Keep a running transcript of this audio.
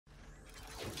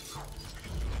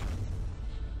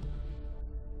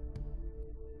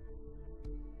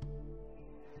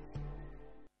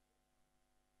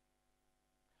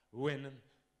when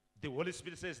the Holy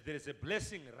Spirit says there is a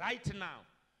blessing right now,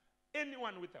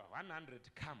 anyone with a 100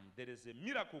 come, there is a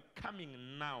miracle coming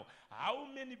now. How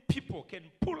many people can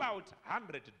pull out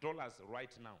 $100 right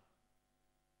now?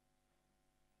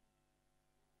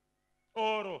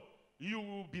 Or you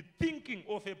will be thinking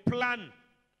of a plan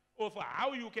of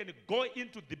how you can go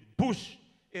into the bush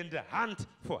and hunt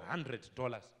for $100.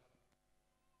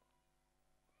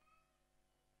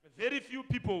 Very few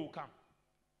people will come.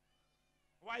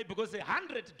 Why? Because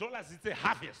 $100 is a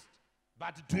harvest.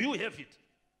 But do you have it?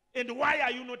 And why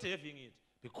are you not having it?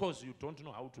 Because you don't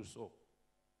know how to sow.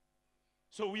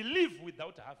 So we live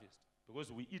without harvest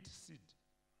because we eat seed.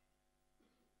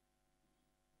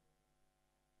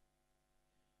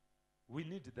 We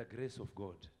need the grace of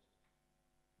God.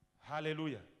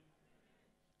 Hallelujah.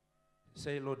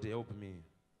 Say, Lord, help me.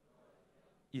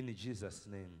 In Jesus'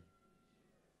 name.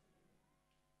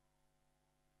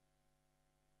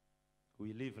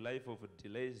 We live life of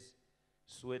delays,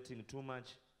 sweating too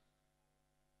much.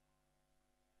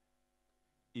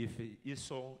 If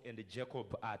Esau and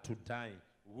Jacob are to die,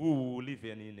 who will leave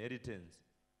an inheritance?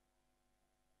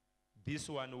 This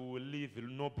one will leave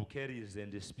no bouquets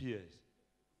and spears.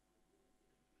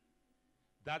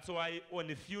 That's why on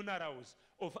the funerals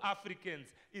of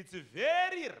Africans, it's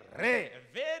very rare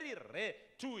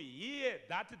to hear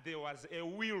that there was a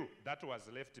will that was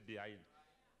left behind.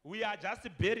 We are just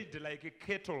buried like a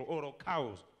cattle or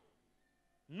cows.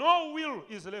 No will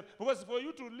is left. Because for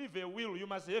you to leave a will, you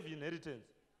must have inheritance.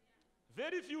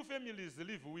 Very few families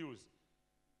leave wills.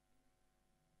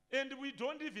 And we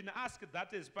don't even ask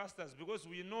that as pastors because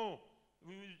we know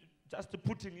we're just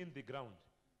putting in the ground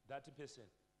that person.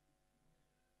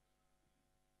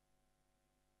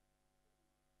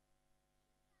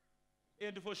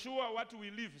 And for sure, what we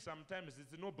leave sometimes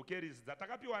is no bouquets.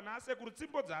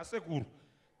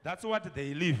 That's what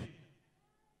they leave.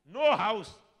 No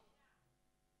house.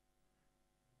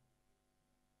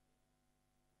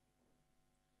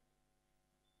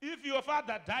 If your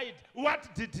father died, what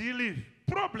did he leave?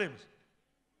 Problems.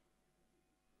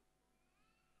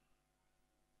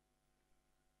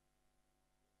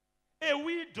 A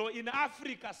widow in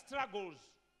Africa struggles,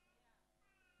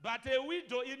 but a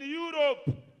widow in Europe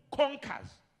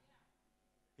conquers.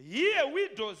 Here,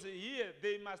 widows here,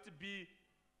 they must be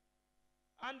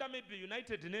under maybe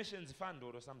United Nations Fund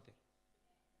or something.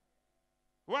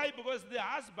 Why? Because the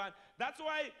husband, that's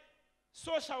why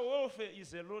social welfare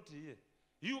is a lot here.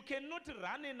 You cannot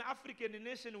run an African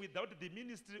nation without the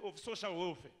Ministry of Social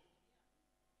Welfare.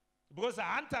 Because the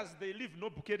hunters, they leave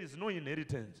no bouquets, no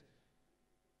inheritance.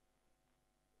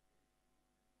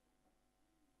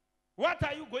 What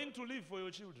are you going to leave for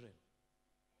your children?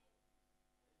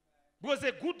 Because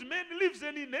a good man leaves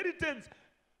an inheritance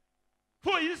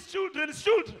for his children's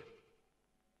children.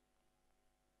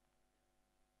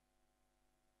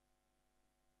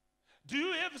 Do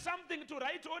you have something to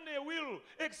write on a will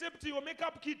except your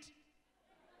makeup kit?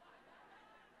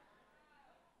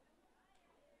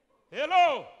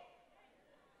 Hello?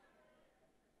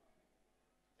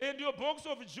 And your box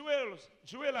of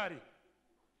jewelry,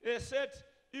 a set,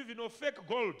 even of fake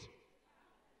gold.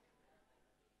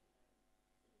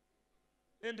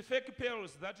 And fake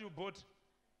pearls that you bought.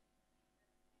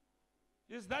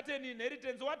 Is that an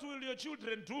inheritance? What will your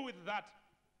children do with that?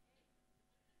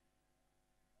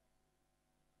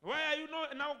 Why are you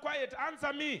now quiet?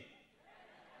 Answer me.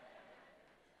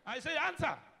 I say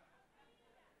answer.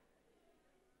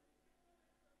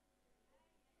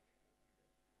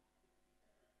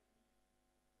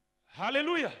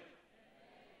 Hallelujah.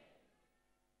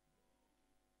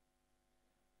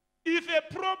 If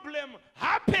a problem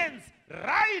happens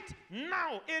right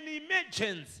now, an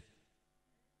emergency,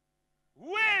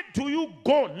 where do you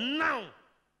go now?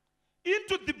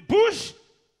 Into the bush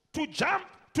to jump,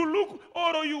 to look,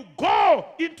 or you go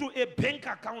into a bank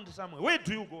account somewhere? Where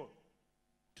do you go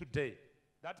today?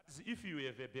 That is if you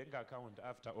have a bank account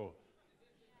after all.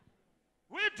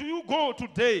 Where do you go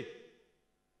today?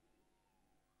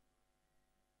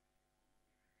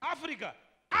 Africa.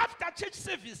 After church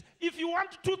service, if you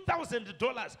want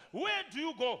 $2,000, where do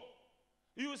you go?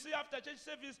 You see, after church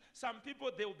service, some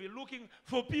people, they will be looking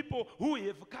for people who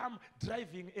have come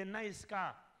driving a nice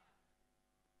car.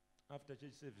 After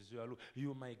church service,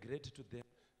 you migrate to them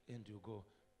and you go,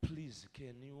 please,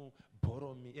 can you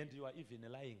borrow me? And you are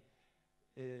even lying.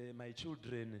 My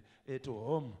children at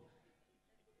home,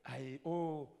 I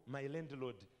owe my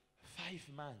landlord 5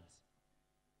 months.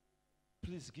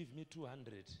 Please give me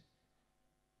 200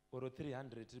 or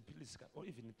 300, please, or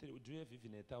even do you have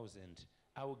even 1,000?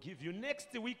 I will give you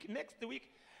next week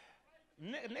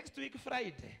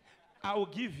Friday. I will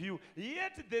give you.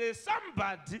 Yet there is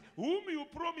somebody whom you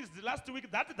promised last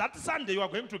week that Sunday you are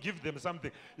going to give them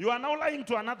something. You are now lying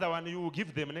to another one, you will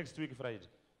give them next week Friday.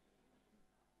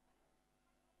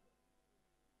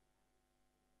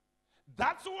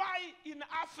 That's why in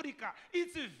Africa,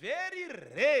 it's very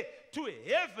rare to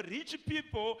have rich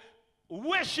people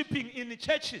worshiping in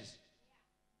churches.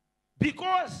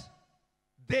 Because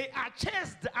they are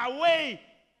chased away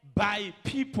by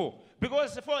people.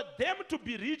 Because for them to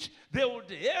be rich, they would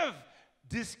have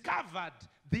discovered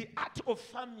the art of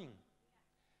farming.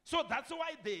 So that's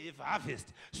why they have harvest.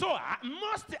 So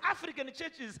most African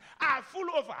churches are full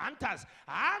of hunters.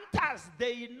 Hunters,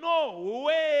 they know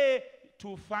where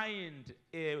to find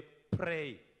a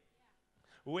prey.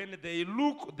 When they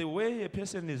look the way a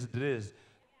person is dressed,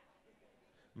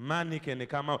 money can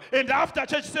come out. And after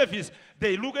church service,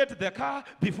 they look at the car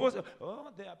before, oh,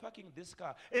 they are parking this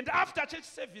car. And after church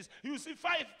service, you see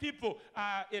 5 people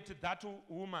at that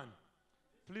woman.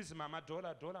 Please, mama,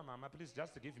 dollar, mama, please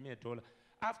just give me $1.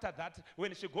 After that,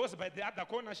 when she goes by the other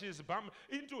corner, she is bumped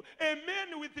into a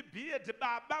man with a beard,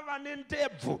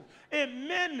 a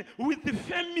man with a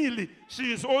family.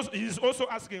 He is also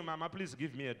asking, mama, please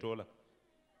give me $1.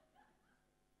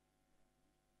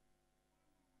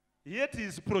 Yet he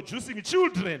is producing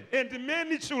children, and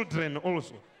many children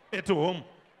also at home.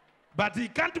 But he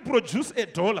can't produce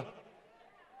 $1.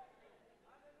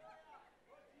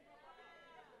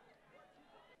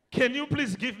 Can you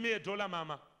please give me $1,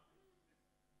 mama?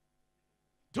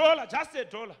 Just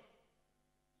 $1.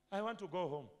 I want to go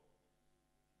home.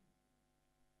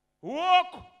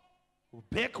 Walk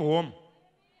back home.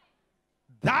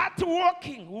 That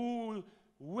walking will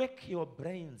wake your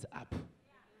brains up.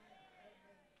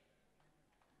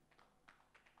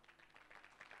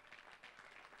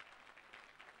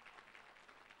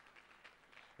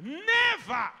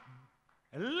 Never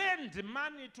lend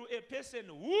money to a person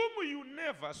whom you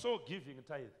never saw giving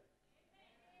tithe.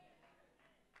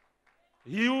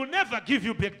 He will never give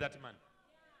you back that money.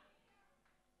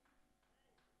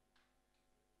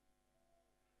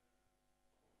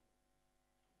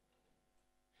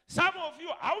 Some of you,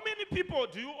 how many people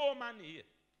do you owe money here?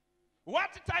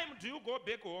 What time do you go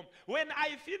back home? When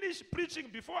I finish preaching,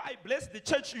 before I bless the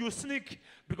church, you sneak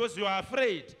because you are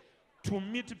afraid to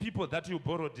meet people that you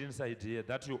borrowed inside here,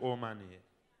 that you owe money here.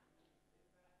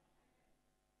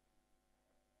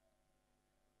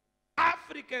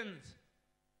 Africans,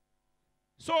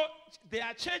 so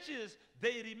their churches,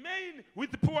 they remain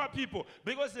with poor people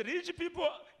because the rich people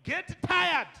get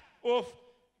tired of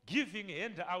giving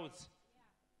handouts.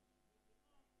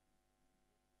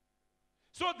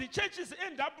 So the churches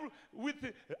end up with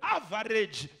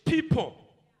average people,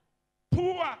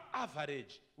 poor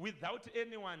average, without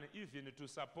anyone even to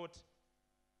support.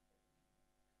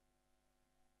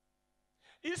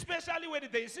 Especially when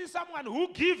they see someone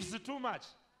who gives too much,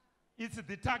 it's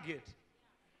the target.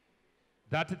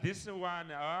 That this one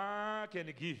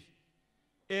can give.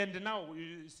 And now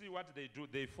you see what they do.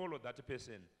 They follow that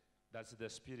person. That's the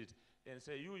spirit. And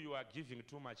say, you are giving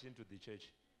too much into the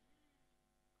church.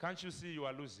 Can't you see you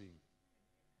are losing?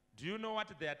 Do you know what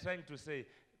they are trying to say?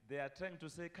 They are trying to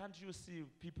say, can't you see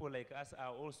people like us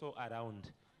are also around?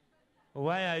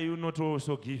 Why are you not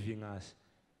also giving us?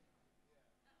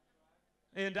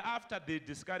 And after they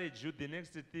discourage you, the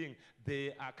next thing,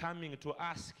 they are coming to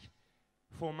ask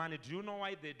for money. Do you know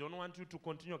why they don't want you to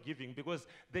continue giving? Because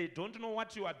they don't know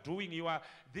what you are doing.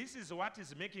 This is what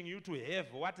is making you to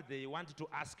have what they want to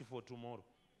ask for tomorrow.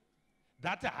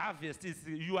 That harvest is,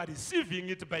 you are receiving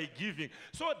it by giving.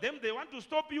 So them, they want to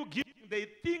stop you giving. They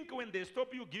think when they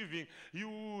stop you giving,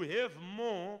 you have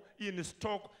more in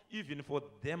stock even for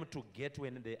them to get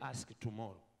when they ask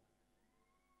tomorrow.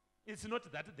 It's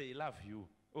not that they love you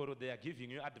or they are giving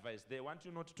you advice. They want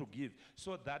you not to give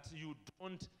so that you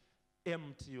don't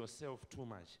empty yourself too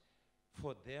much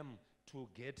for them to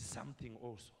get something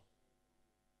also.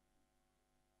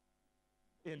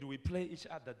 And we play each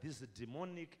other these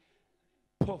demonic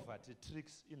poverty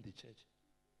tricks in the church.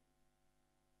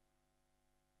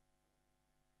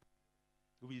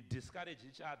 We discourage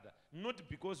each other, not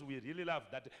because we really love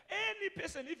that. Any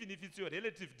person, even if it's your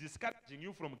relative, discouraging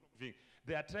you from giving,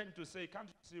 they are trying to say, can't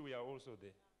you see we are also there?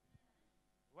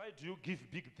 Why do you give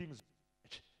big things?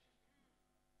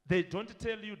 They don't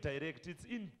tell you direct, it's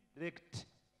indirect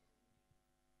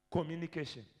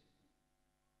communication.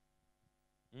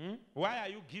 Why are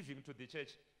you giving to the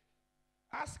church?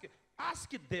 Ask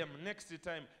them next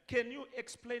time, can you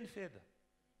explain further?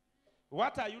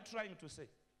 What are you trying to say?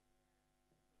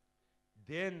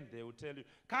 Then they will tell you,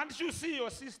 can't you see your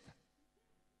sister?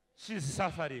 She's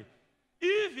suffering.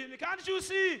 Even, can't you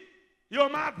see your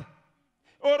mother?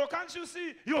 Or can't you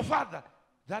see your father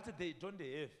that they don't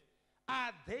have?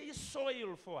 Are they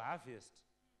soil for harvest?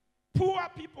 Poor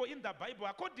people in the Bible,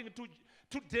 according to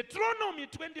Deuteronomy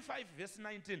 25, verse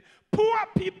 19, poor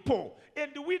people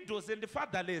and widows and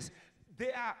fatherless,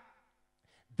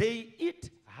 they eat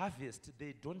harvest,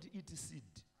 they don't eat seed.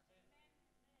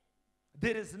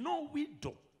 There is no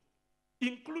widow,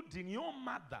 including your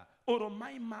mother or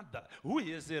my mother, who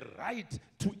has a right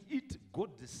to eat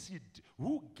God's seed.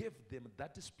 Who gave them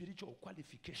that spiritual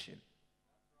qualification?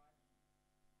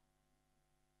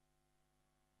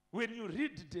 When you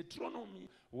read Deuteronomy,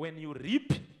 when you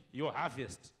reap your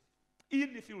harvest,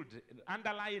 in the field,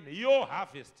 underline your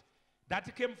harvest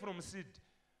that came from seed,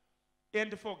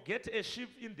 and forget a sheep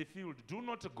in the field, do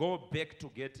not go back to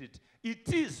get it.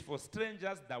 It is for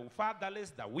strangers, the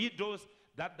fatherless, the widows,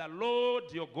 that the Lord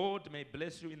your God may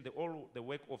bless you in all the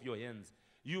work of your hands.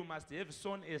 You must have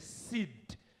sown a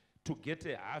seed to get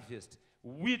a harvest.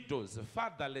 Widows,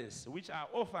 fatherless, which are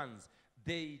orphans,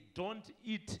 they don't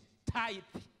eat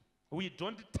tithe. We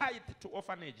don't tithe to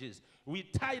orphanages. We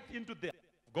tithe into the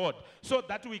God so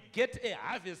that we get a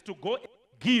harvest to go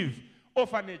give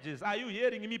orphanages. Are you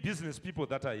hearing me, business people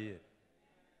that are here?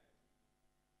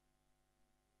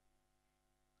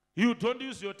 You don't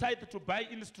use your tithe to buy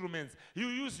instruments. You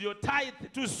use your tithe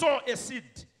to sow a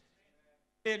seed.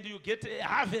 And you get a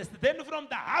harvest. Then from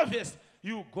the harvest,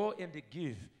 you go and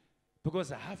give.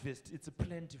 Because a harvest, it's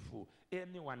plentiful.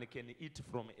 Anyone can eat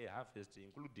from a harvest,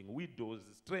 including widows,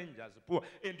 strangers, poor,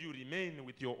 and you remain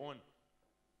with your own.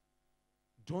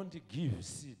 Don't give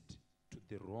seed to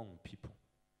the wrong people.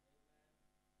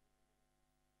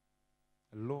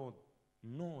 Lord,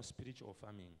 no spiritual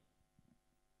farming.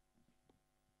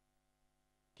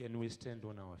 Can we stand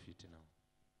on our feet now?